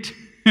read it.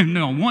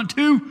 No, I want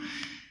to.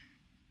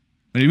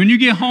 But when you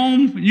get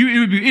home,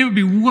 it would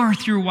be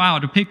worth your while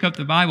to pick up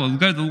the Bible.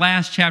 Go to the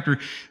last chapter.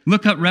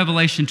 Look up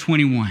Revelation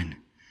 21.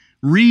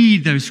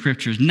 Read those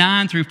scriptures,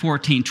 9 through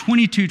 14,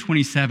 22,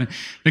 27,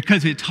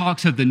 because it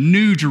talks of the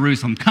new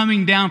Jerusalem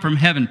coming down from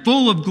heaven,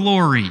 full of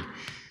glory,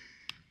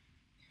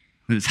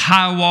 with its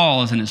high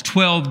walls and its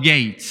 12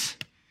 gates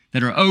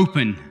that are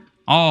open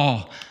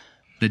all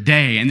the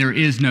day, and there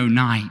is no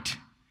night.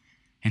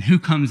 And who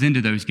comes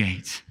into those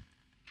gates?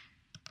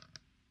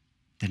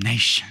 The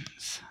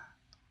nations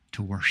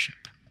to worship.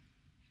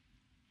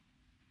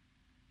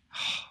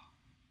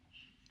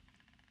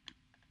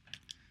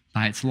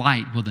 By its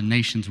light will the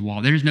nations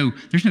walk. There's no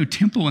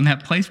temple in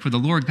that place, for the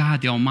Lord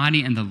God, the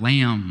Almighty, and the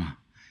Lamb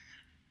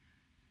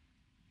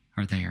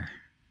are there.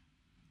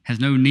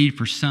 Has no need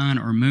for sun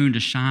or moon to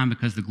shine,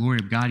 because the glory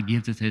of God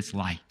gives it its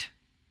light.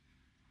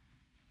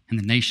 And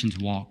the nations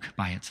walk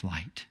by its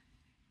light.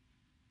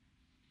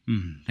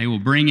 They will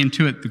bring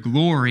into it the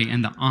glory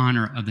and the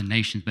honor of the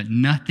nations, but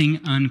nothing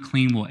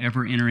unclean will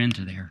ever enter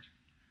into there,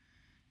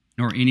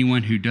 nor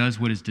anyone who does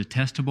what is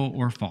detestable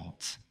or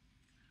false,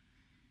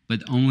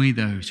 but only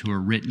those who are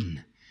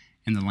written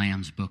in the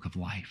Lamb's book of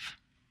life.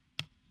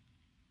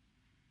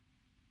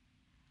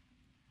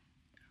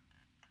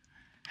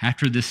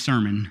 After this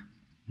sermon,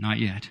 not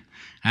yet,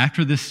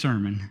 after this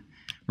sermon,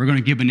 we're going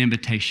to give an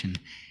invitation.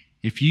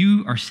 If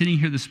you are sitting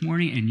here this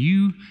morning and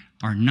you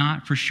are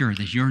not for sure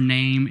that your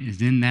name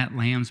is in that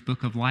Lamb's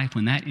book of life,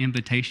 when that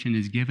invitation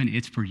is given,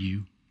 it's for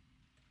you.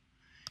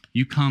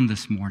 You come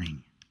this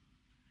morning.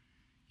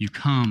 You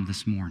come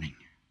this morning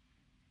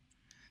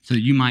so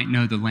that you might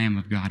know the Lamb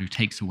of God who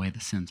takes away the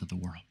sins of the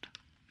world.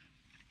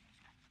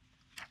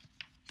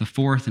 The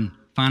fourth and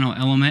final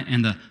element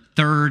and the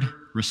third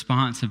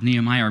response of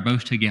Nehemiah are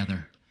both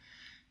together.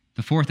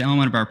 The fourth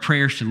element of our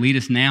prayer should lead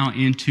us now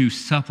into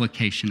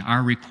supplication,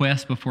 our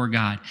request before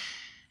God.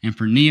 And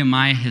for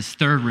Nehemiah, his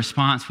third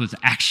response was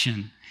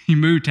action. He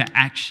moved to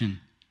action.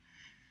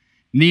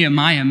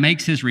 Nehemiah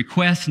makes his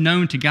request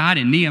known to God,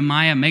 and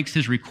Nehemiah makes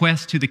his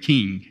request to the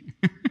king.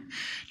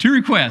 Two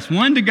requests,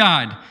 one to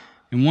God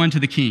and one to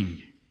the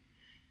king.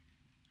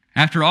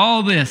 After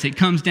all this, it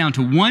comes down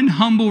to one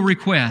humble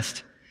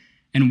request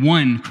and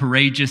one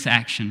courageous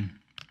action.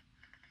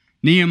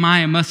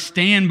 Nehemiah must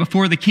stand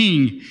before the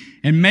king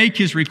and make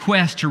his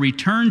request to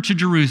return to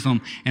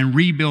Jerusalem and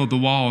rebuild the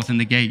walls and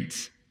the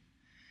gates.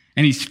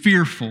 And he's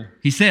fearful.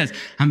 He says,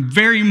 I'm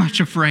very much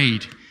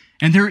afraid.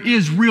 And there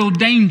is real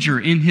danger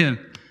in him,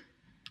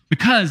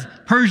 because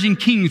Persian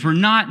kings were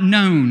not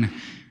known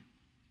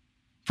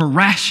for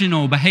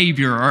rational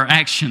behavior or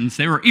actions.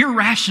 They were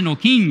irrational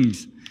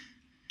kings.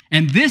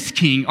 And this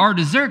king,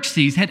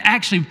 Artaxerxes, had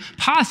actually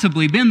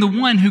possibly been the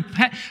one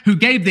who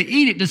gave the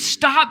edict to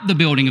stop the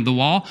building of the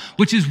wall,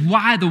 which is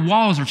why the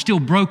walls are still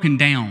broken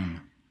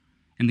down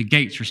and the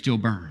gates are still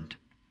burned.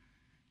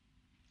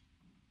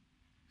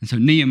 And so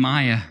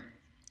Nehemiah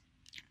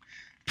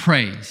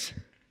prays,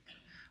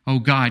 oh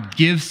God,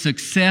 give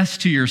success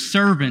to your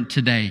servant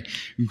today.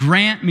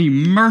 Grant me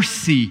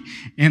mercy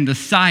in the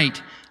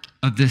sight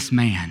of this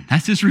man.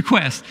 That's his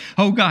request.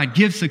 Oh God,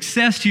 give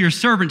success to your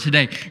servant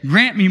today.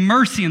 Grant me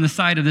mercy in the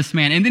sight of this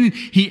man. And then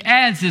he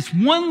adds this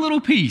one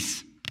little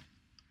piece.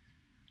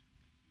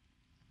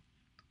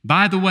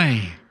 By the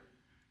way,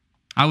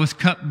 I was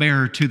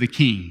cupbearer to the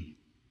king.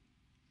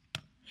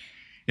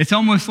 It's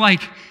almost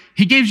like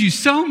he gives you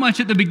so much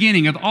at the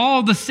beginning of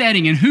all the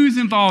setting and who's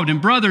involved,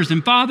 and brothers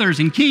and fathers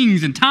and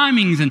kings and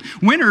timings and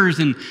winners,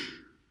 but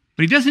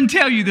he doesn't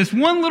tell you this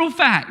one little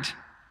fact.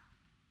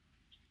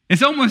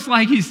 It's almost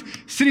like he's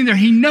sitting there.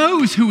 He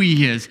knows who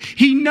he is.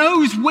 He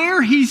knows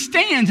where he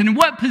stands and in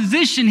what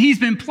position he's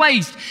been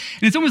placed.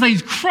 And it's almost like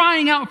he's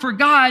crying out for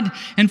God.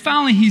 And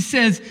finally he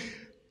says,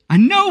 I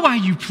know why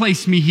you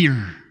placed me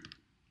here,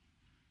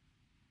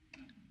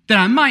 that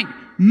I might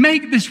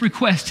make this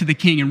request to the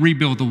king and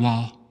rebuild the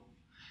wall.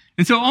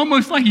 And so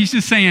almost like he's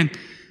just saying,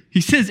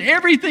 he says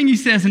everything he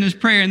says in his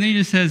prayer, and then he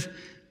just says,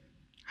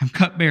 I'm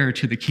cupbearer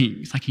to the king.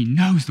 It's like he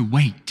knows the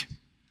weight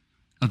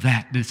of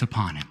that's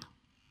upon him.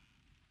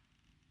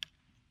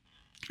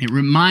 It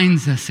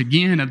reminds us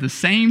again of the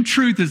same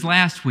truth as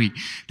last week,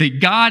 that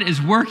God is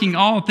working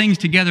all things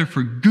together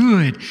for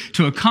good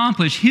to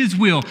accomplish his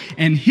will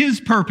and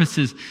his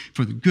purposes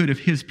for the good of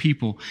his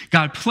people.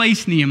 God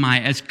placed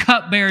Nehemiah as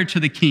cupbearer to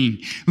the king,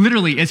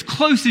 literally as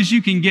close as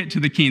you can get to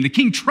the king. The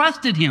king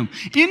trusted him,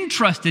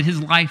 entrusted his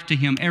life to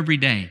him every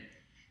day.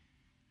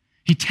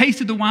 He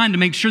tasted the wine to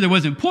make sure there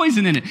wasn't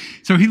poison in it.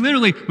 So he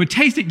literally would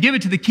taste it, give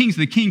it to the king so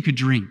the king could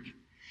drink.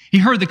 He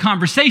heard the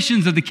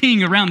conversations of the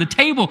king around the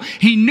table.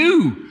 He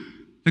knew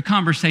the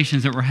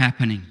conversations that were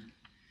happening.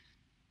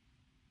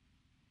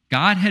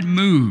 God had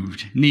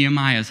moved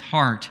Nehemiah's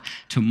heart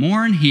to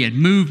mourn. He had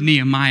moved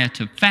Nehemiah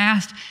to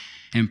fast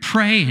and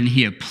pray, and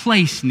he had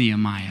placed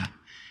Nehemiah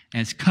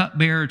as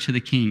cupbearer to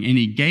the king. And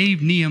he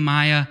gave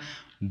Nehemiah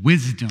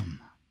wisdom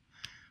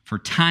for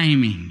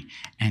timing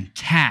and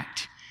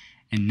tact.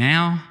 And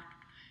now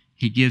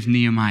he gives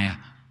Nehemiah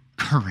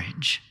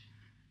courage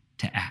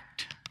to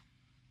act.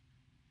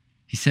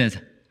 He says,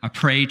 I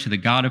pray to the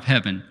God of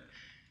heaven.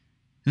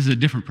 This is a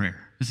different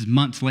prayer. This is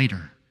months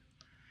later.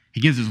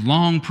 He gives his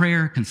long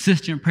prayer,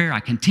 consistent prayer.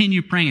 I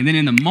continue praying. And then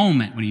in the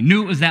moment, when he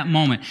knew it was that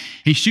moment,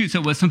 he shoots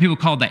at what some people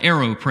call the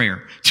arrow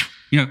prayer.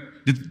 You know,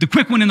 the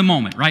quick one in the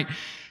moment, right?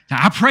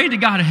 I prayed to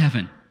God of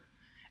heaven.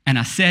 And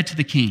I said to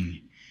the king,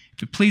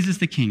 if it pleases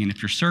the king, and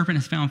if your servant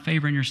has found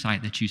favor in your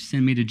sight, that you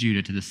send me to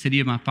Judah, to the city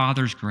of my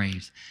father's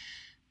graves,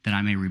 that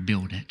I may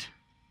rebuild it.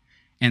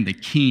 And the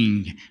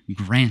king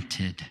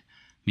granted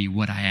me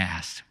what I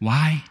asked.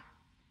 Why?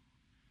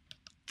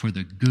 For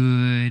the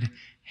good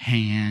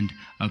hand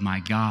of my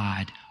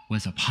God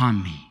was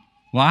upon me.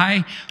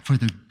 Why? For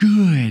the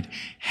good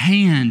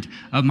hand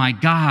of my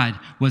God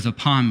was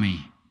upon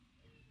me.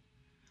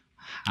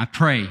 I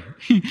pray,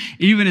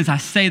 even as I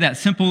say that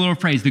simple little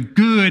phrase, the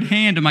good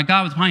hand of my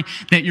God was behind,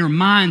 that your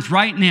minds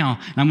right now,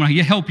 and I'm going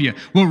to help you,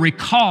 will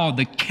recall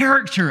the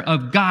character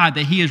of God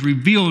that he has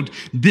revealed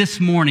this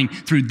morning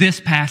through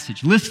this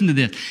passage. Listen to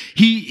this.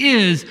 He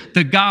is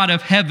the God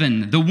of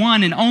heaven, the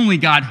one and only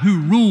God who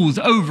rules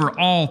over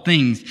all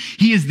things.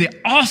 He is the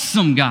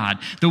awesome God,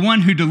 the one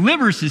who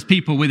delivers his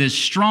people with his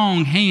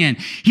strong hand.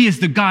 He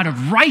is the God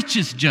of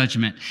righteous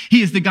judgment.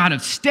 He is the God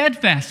of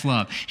steadfast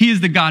love. He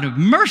is the God of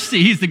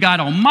mercy. He is the God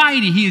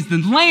Almighty. He is the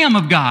Lamb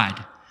of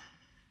God.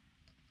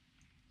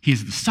 He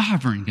is the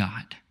sovereign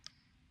God.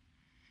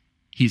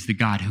 He's the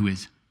God who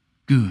is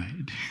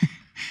good.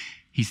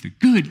 He's the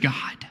good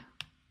God.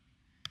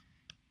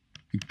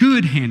 The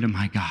good hand of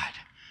my God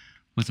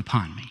was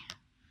upon me.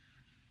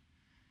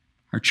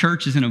 Our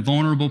church is in a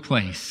vulnerable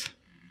place.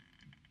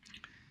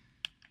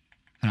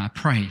 But I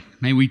pray,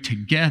 may we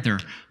together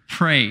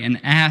pray and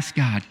ask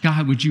God,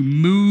 God, would you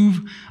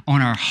move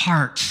on our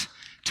hearts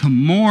to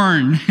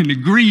mourn and to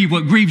grieve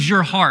what grieves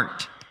your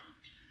heart?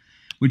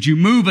 Would you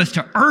move us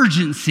to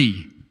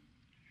urgency,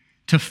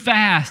 to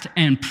fast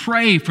and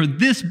pray for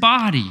this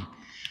body?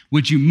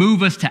 Would you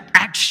move us to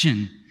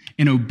action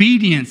and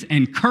obedience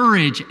and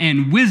courage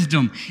and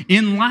wisdom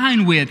in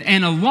line with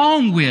and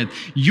along with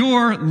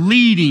your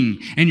leading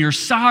and your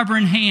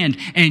sovereign hand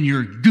and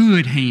your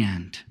good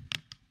hand?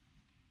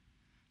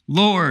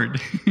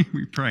 Lord,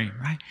 we pray,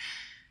 right?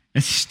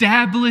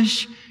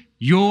 Establish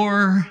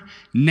your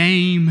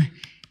name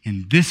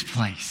in this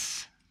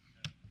place.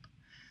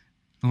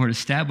 Lord,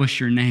 establish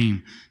your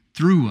name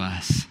through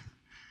us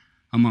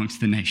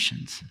amongst the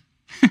nations.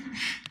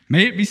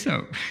 May it be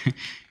so.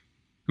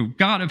 O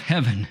God of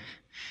heaven,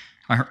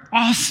 our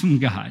awesome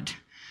God,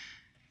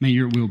 may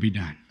your will be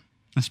done.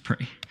 Let's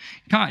pray.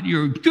 God,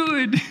 you're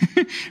good.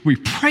 We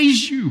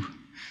praise you.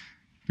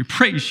 We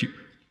praise you.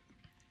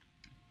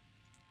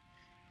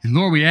 And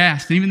Lord, we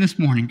ask, even this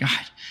morning, God,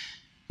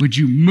 would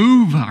you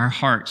move our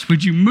hearts?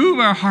 Would you move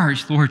our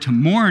hearts, Lord, to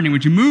mourn? And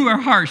would you move our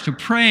hearts to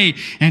pray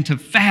and to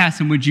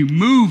fast? And would you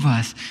move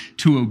us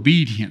to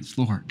obedience,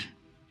 Lord?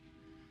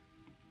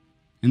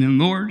 And then,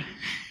 Lord,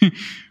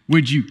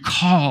 would you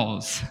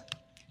cause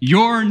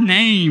your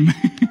name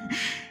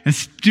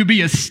to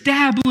be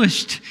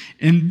established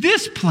in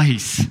this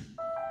place?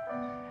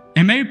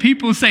 And may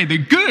people say, the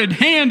good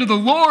hand of the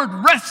Lord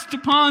rest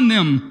upon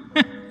them.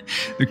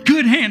 The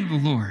good hand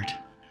of the Lord.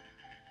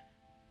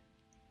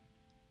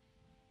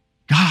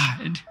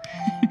 God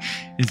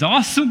is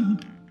awesome,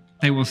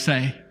 they will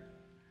say.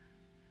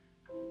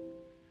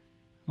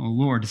 Oh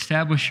Lord,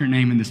 establish your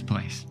name in this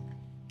place.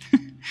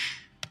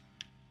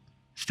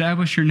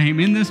 Establish your name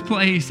in this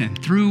place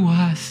and through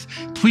us.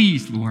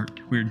 Please,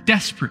 Lord, we're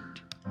desperate.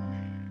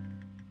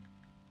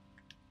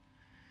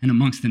 And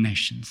amongst the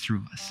nations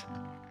through us.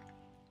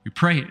 We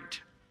pray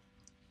it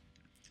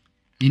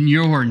in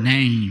your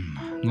name,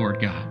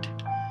 Lord God.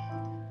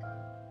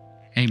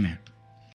 Amen.